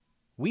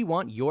We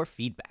want your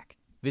feedback.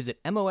 Visit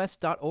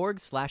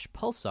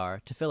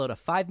mos.org/pulsar to fill out a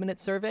 5-minute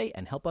survey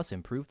and help us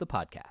improve the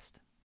podcast.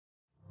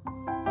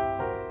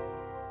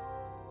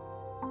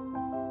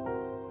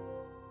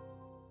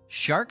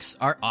 Sharks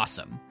are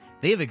awesome.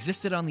 They have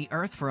existed on the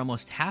Earth for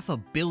almost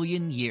 500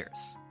 million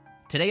years.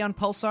 Today on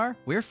Pulsar,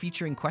 we're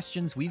featuring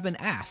questions we've been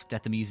asked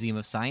at the Museum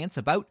of Science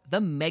about the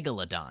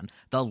Megalodon,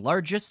 the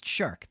largest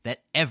shark that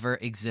ever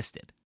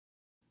existed.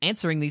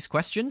 Answering these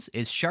questions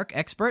is shark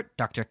expert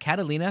Dr.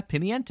 Catalina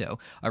Pimiento,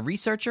 a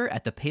researcher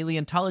at the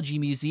Paleontology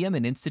Museum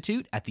and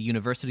Institute at the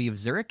University of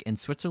Zurich in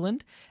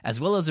Switzerland, as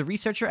well as a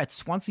researcher at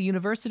Swansea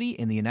University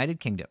in the United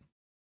Kingdom.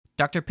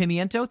 Dr.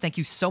 Pimiento, thank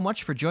you so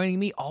much for joining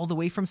me all the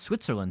way from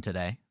Switzerland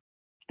today.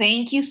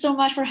 Thank you so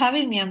much for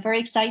having me. I'm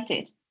very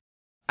excited.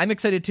 I'm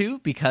excited too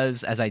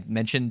because, as I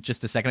mentioned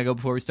just a second ago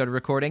before we started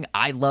recording,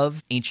 I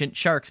love ancient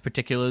sharks,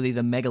 particularly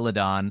the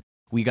Megalodon.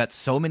 We got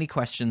so many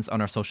questions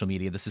on our social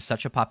media. This is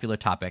such a popular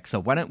topic. So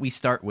why don't we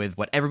start with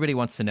what everybody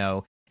wants to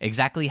know.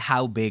 Exactly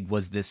how big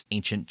was this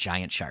ancient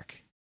giant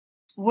shark?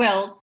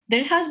 Well,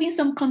 there has been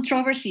some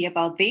controversy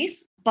about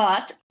this,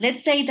 but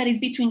let's say that it's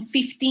between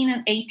 15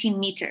 and 18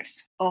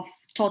 meters of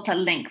total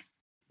length.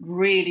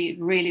 Really,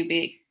 really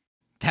big.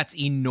 That's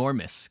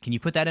enormous. Can you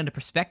put that into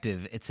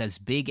perspective? It's as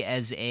big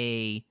as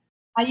I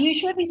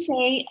usually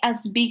say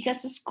as big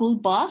as a school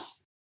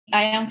bus.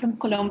 I am from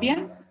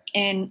Colombia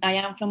and I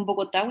am from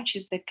Bogota, which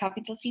is the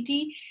capital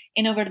city.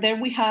 And over there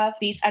we have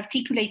these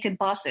articulated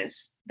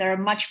buses that are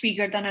much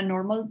bigger than a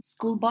normal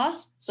school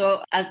bus.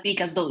 So as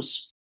big as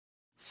those.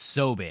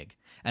 So big.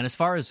 And as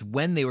far as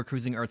when they were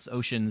cruising Earth's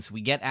oceans,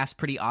 we get asked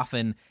pretty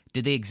often,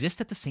 did they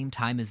exist at the same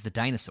time as the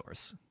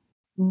dinosaurs?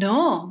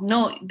 No,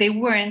 they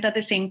weren't at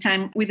the same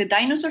time with the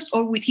dinosaurs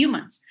or with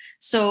humans.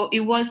 So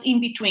it was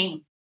in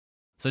between.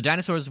 So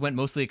dinosaurs went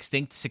mostly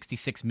extinct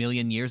 66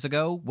 million years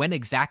ago. When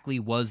exactly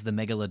was the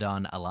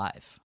Megalodon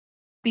alive?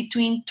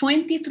 Between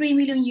 23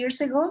 million years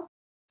ago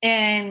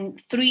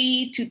and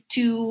 3 to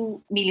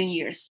 2 million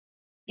years.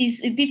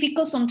 It's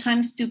difficult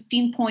sometimes to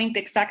pinpoint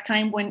the exact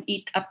time when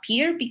it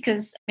appeared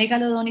because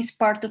Megalodon is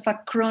part of a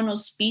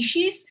Kronos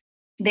species.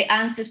 The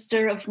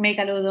ancestor of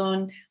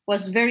Megalodon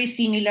was very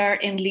similar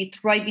and lived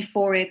right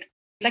before it,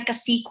 like a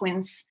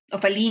sequence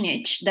of a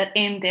lineage that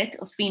ended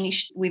or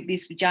finished with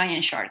this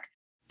giant shark.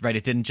 Right,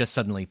 it didn't just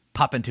suddenly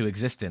pop into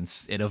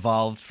existence. It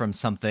evolved from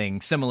something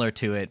similar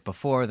to it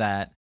before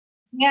that.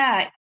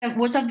 Yeah, it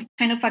was a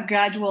kind of a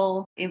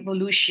gradual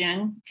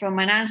evolution from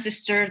an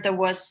ancestor that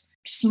was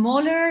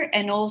smaller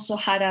and also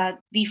had a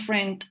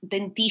different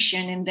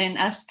dentition. And then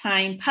as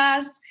time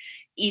passed,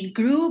 it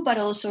grew, but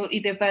also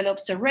it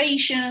developed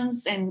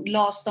serrations and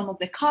lost some of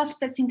the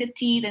cuspets in the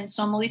teeth and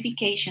some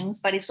modifications,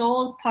 but it's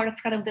all part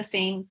of kind of the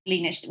same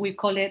lineage. We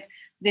call it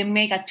the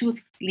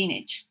megatooth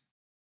lineage.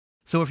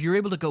 So if you're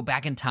able to go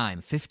back in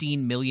time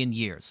 15 million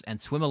years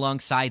and swim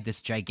alongside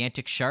this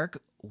gigantic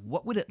shark,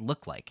 what would it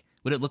look like?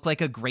 Would it look like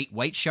a great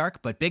white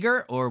shark, but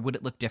bigger, or would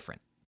it look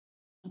different?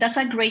 That's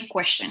a great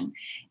question.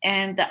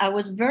 And I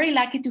was very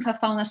lucky to have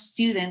found a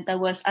student that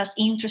was as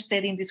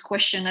interested in this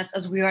question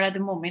as we are at the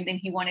moment, and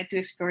he wanted to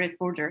explore it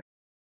further.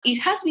 It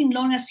has been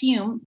long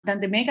assumed that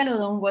the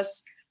Megalodon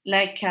was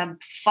like a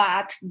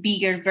fat,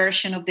 bigger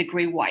version of the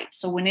great white.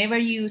 So whenever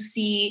you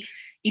see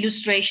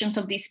illustrations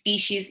of this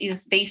species,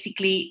 is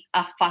basically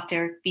a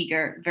fatter,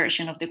 bigger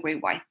version of the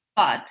great white.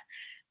 But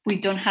we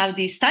don't have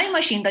this time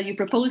machine that you're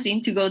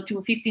proposing to go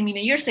to 50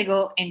 million years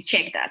ago and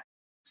check that.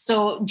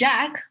 So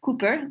Jack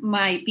Cooper,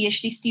 my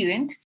PhD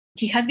student,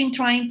 he has been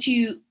trying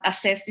to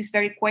assess this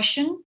very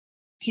question.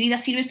 He did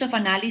a series of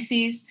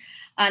analyses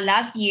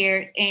last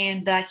year,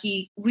 and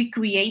he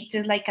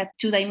recreated like a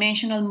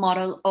 2-dimensional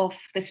model of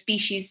the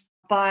species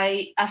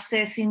by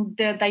assessing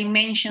the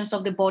dimensions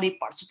of the body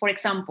parts. So for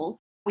example,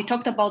 we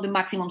talked about the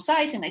maximum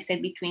size, and I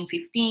said between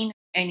 15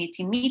 and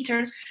 18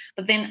 meters.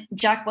 But then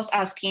Jack was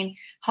asking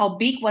how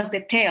big was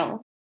the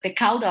tail, the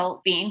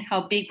caudal fin,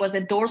 how big was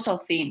the dorsal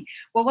fin?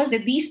 What was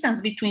the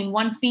distance between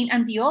one fin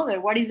and the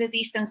other? What is the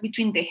distance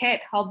between the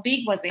head? How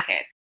big was the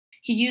head?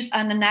 He used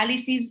an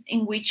analysis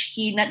in which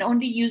he not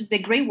only used the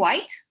gray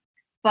white,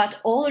 but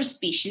other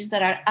species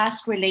that are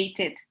as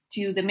related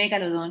to the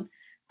Megalodon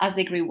as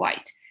the gray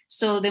white.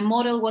 So the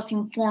model was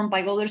informed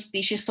by other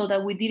species so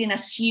that we didn't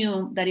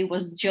assume that it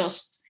was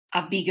just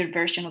a bigger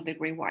version of the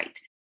gray white.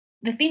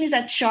 The thing is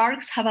that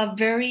sharks have a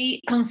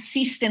very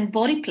consistent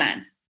body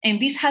plan.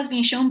 And this has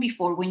been shown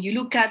before. When you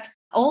look at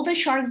all the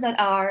sharks that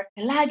are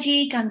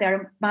pelagic and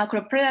they're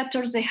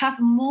macropredators, they have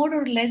more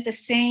or less the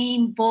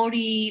same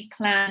body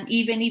plan,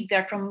 even if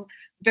they're from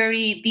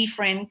very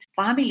different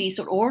families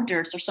or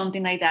orders or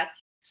something like that.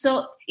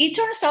 So it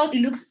turns out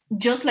it looks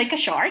just like a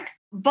shark.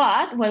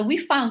 But what we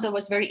found that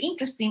was very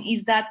interesting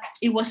is that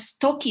it was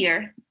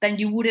stockier than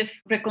you would have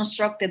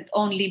reconstructed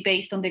only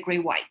based on the gray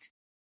white.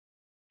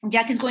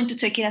 Jack is going to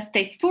take it a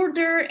step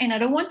further, and I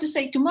don't want to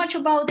say too much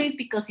about this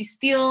because he's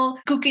still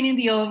cooking in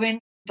the oven,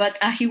 but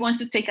he wants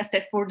to take a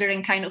step further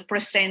and kind of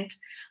present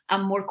a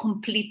more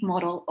complete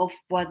model of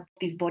what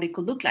this body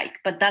could look like.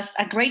 But that's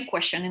a great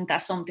question, and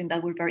that's something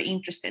that we're very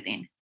interested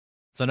in.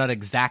 So not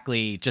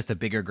exactly just a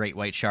bigger great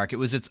white shark. It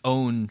was its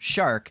own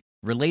shark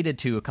related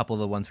to a couple of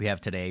the ones we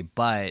have today,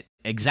 but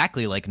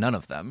exactly like none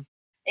of them.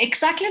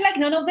 Exactly like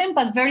none of them,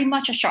 but very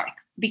much a shark.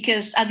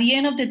 Because at the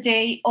end of the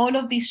day, all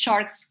of these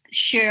sharks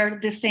share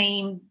the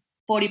same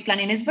body plan.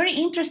 And it's very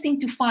interesting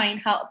to find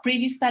how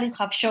previous studies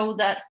have shown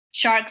that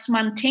sharks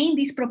maintain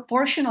these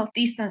proportional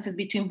distances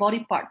between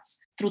body parts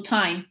through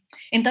time.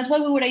 And that's why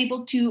we were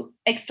able to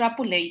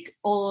extrapolate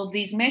all of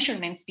these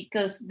measurements,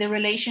 because the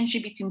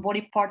relationship between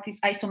body parts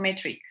is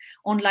isometric.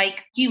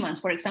 Unlike humans,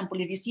 for example,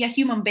 if you see a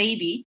human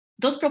baby,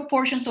 those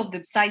proportions of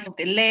the size of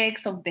the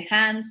legs, of the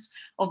hands,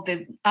 of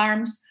the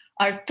arms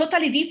are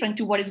totally different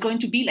to what it's going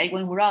to be like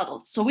when we're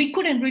adults. So we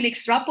couldn't really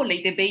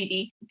extrapolate the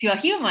baby to a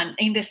human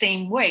in the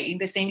same way, in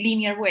the same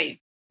linear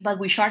way. But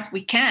with sharks,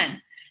 we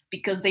can,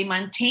 because they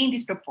maintain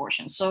these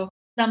proportions. So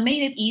that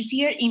made it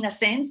easier in a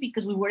sense,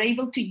 because we were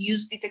able to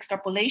use these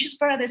extrapolations,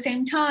 but at the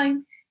same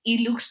time,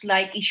 it looks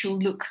like it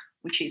should look,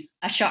 which is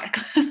a shark.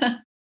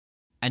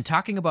 And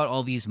talking about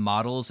all these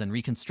models and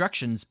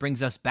reconstructions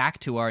brings us back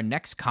to our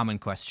next common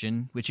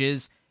question, which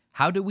is,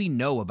 how do we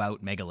know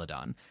about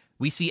Megalodon?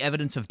 We see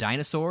evidence of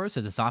dinosaurs,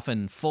 as it's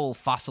often full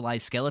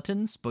fossilized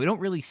skeletons, but we don't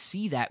really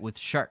see that with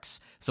sharks.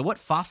 So what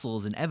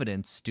fossils and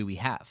evidence do we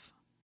have?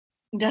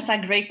 That's a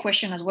great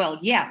question as well.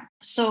 Yeah.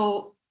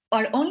 So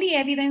our only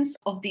evidence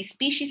of this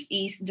species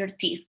is their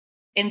teeth.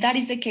 And that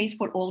is the case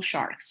for all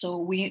sharks. So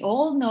we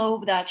all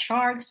know that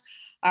sharks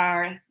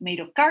are made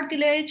of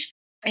cartilage,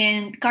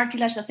 and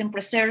cartilage doesn't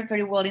preserve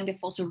very well in the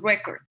fossil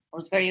record, or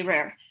it's very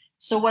rare.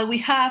 So what we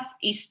have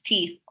is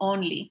teeth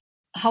only.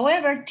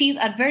 However, teeth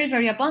are very,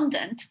 very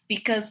abundant,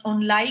 because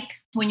unlike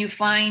when you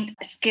find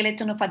a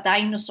skeleton of a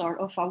dinosaur,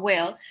 of a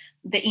whale,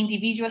 the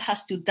individual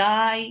has to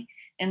die,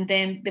 and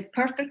then the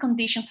perfect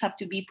conditions have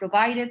to be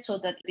provided so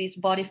that this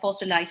body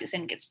fossilizes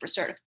and gets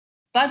preserved.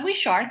 But with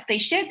sharks, they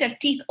shed their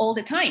teeth all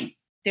the time.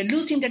 They're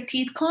losing their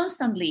teeth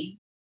constantly.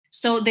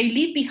 So they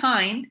leave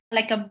behind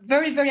like a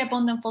very, very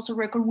abundant fossil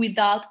record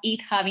without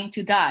it having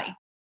to die.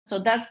 So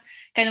that's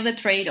kind of the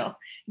trade-off.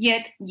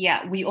 Yet,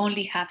 yeah, we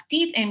only have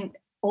teeth, and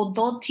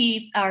although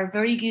teeth are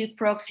very good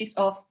proxies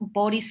of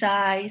body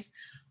size,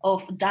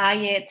 of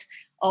diet,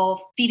 of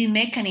feeding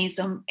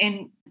mechanism,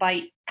 and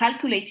by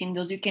calculating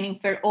those, you can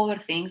infer other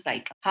things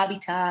like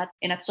habitat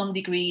and at some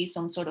degree,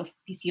 some sort of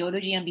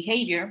physiology and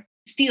behavior,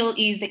 still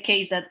is the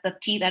case that the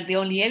teeth are the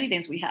only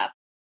evidence we have.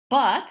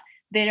 But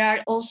there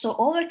are also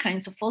other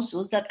kinds of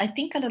fossils that I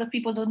think a lot of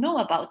people don't know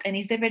about, and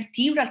it's the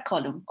vertebral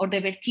column or the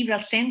vertebral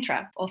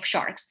centra of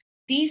sharks.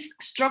 These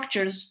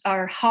structures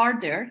are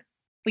harder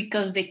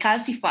because they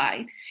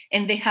calcify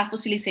and they have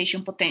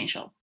fossilization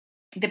potential.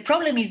 The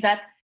problem is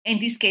that in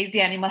this case,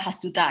 the animal has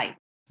to die.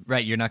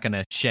 Right, you're not going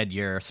to shed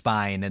your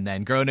spine and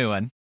then grow a new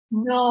one.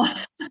 No.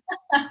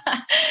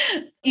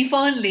 If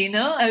only,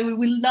 no? I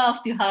would love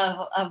to have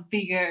a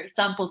bigger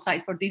sample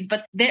size for this,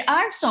 but there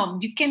are some.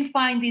 You can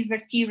find these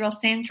vertebral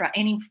centra.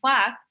 And in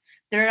fact,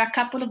 there are a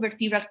couple of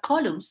vertebral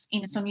columns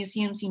in some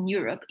museums in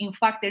Europe. In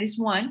fact, there is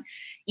one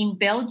in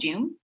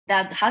Belgium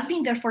that has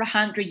been there for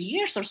 100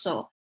 years or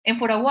so. And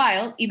for a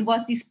while, it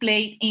was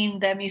displayed in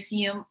the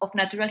Museum of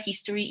Natural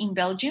History in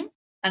Belgium.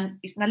 And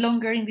it's no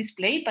longer in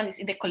display, but it's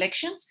in the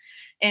collections.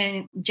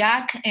 And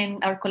Jack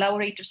and our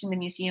collaborators in the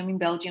museum in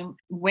Belgium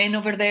went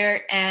over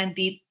there and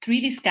did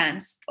 3D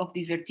scans of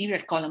these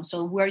vertebral columns.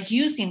 So we're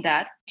using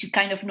that to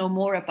kind of know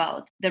more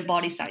about their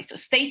body size. So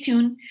stay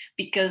tuned,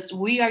 because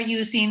we are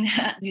using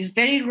this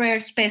very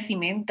rare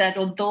specimen that,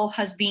 although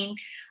has been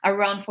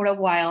around for a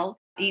while,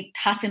 it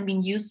hasn't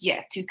been used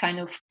yet to kind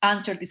of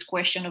answer this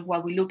question of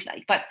what we look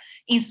like. But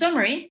in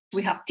summary,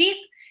 we have teeth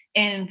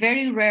and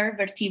very rare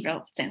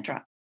vertebral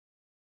centra.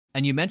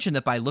 And you mentioned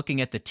that by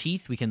looking at the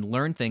teeth, we can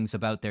learn things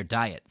about their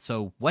diet.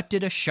 So what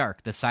did a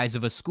shark the size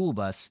of a school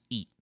bus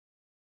eat?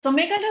 So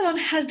Megalodon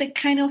has the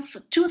kind of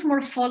tooth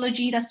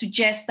morphology that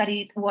suggests that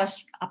it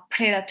was a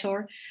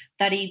predator,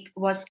 that it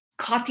was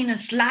cutting and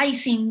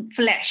slicing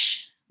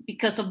flesh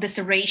because of the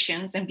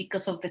serrations and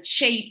because of the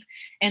shape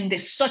and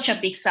such a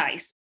big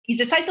size. It's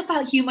the size of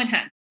a human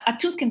hand. A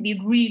tooth can be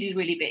really,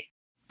 really big.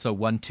 So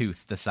one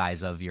tooth the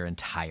size of your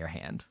entire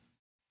hand.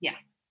 Yeah,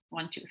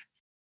 one tooth.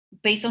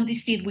 Based on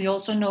these teeth, we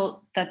also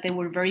know that they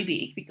were very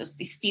big because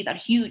these teeth are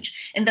huge.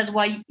 And that's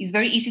why it's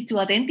very easy to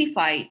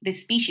identify the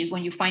species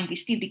when you find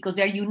these teeth, because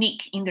they're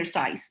unique in their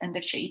size and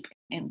their shape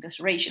and their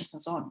serrations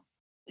and so on.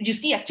 You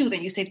see a tooth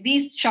and you say,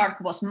 this shark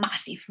was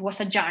massive, was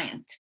a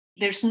giant.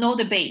 There's no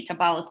debate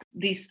about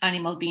this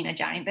animal being a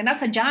giant. And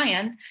as a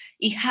giant,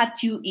 it had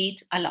to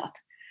eat a lot.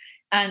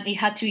 And it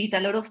had to eat a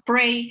lot of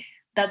prey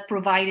that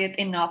provided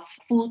enough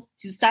food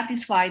to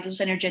satisfy those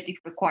energetic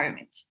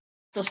requirements.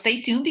 So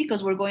stay tuned,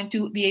 because we're going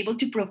to be able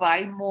to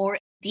provide more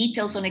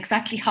details on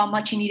exactly how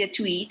much he needed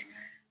to eat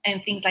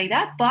and things like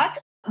that. But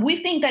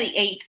we think that he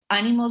ate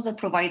animals that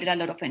provided a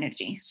lot of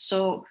energy.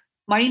 So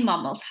marine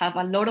mammals have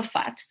a lot of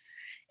fat.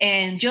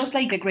 And just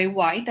like the great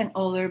white and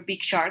other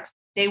big sharks,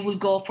 they will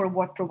go for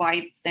what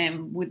provides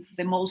them with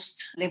the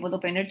most level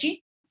of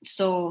energy.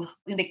 So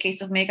in the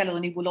case of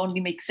Megalodon, it will only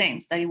make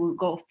sense that it will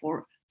go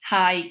for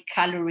high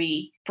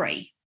calorie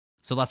prey.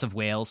 So lots of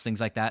whales, things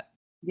like that.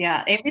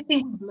 Yeah,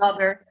 everything with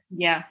blubber.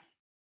 Yeah.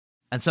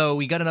 And so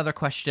we got another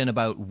question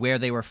about where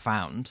they were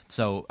found.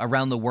 So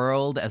around the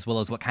world, as well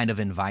as what kind of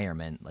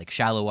environment, like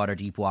shallow water,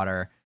 deep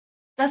water.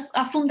 That's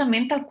a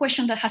fundamental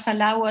question that has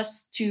allowed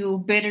us to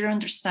better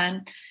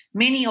understand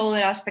many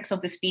other aspects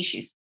of the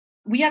species.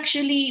 We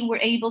actually were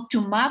able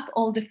to map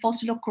all the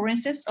fossil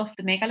occurrences of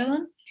the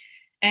megalodon,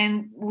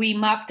 and we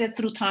mapped it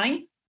through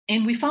time.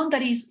 And we found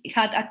that it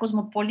had a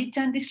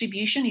cosmopolitan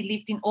distribution. It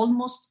lived in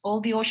almost all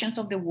the oceans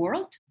of the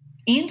world.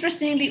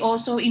 Interestingly,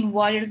 also in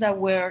waters that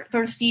were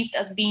perceived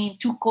as being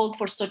too cold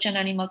for such an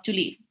animal to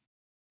live.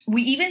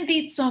 We even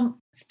did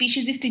some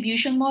species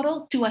distribution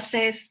model to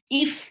assess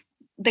if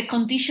the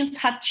conditions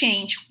had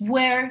changed,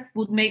 where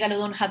would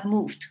megalodon have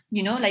moved?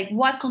 Like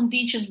what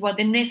conditions were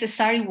the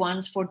necessary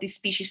ones for this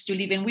species to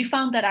live? And we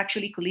found that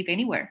actually could live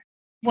anywhere.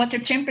 Water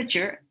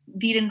temperature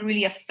didn't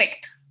really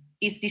affect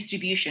its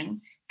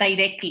distribution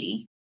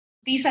directly.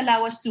 These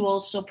allow us to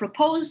also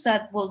propose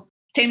that,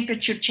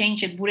 temperature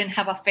changes wouldn't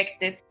have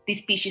affected the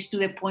species to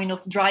the point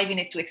of driving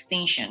it to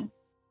extinction.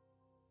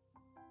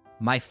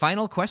 My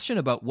final question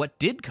about what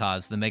did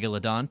cause the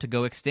megalodon to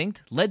go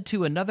extinct led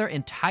to another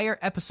entire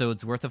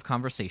episode's worth of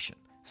conversation.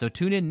 So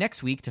tune in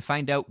next week to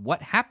find out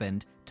what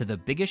happened to the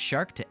biggest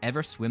shark to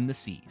ever swim the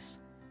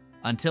seas.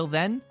 Until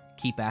then,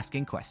 keep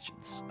asking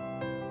questions.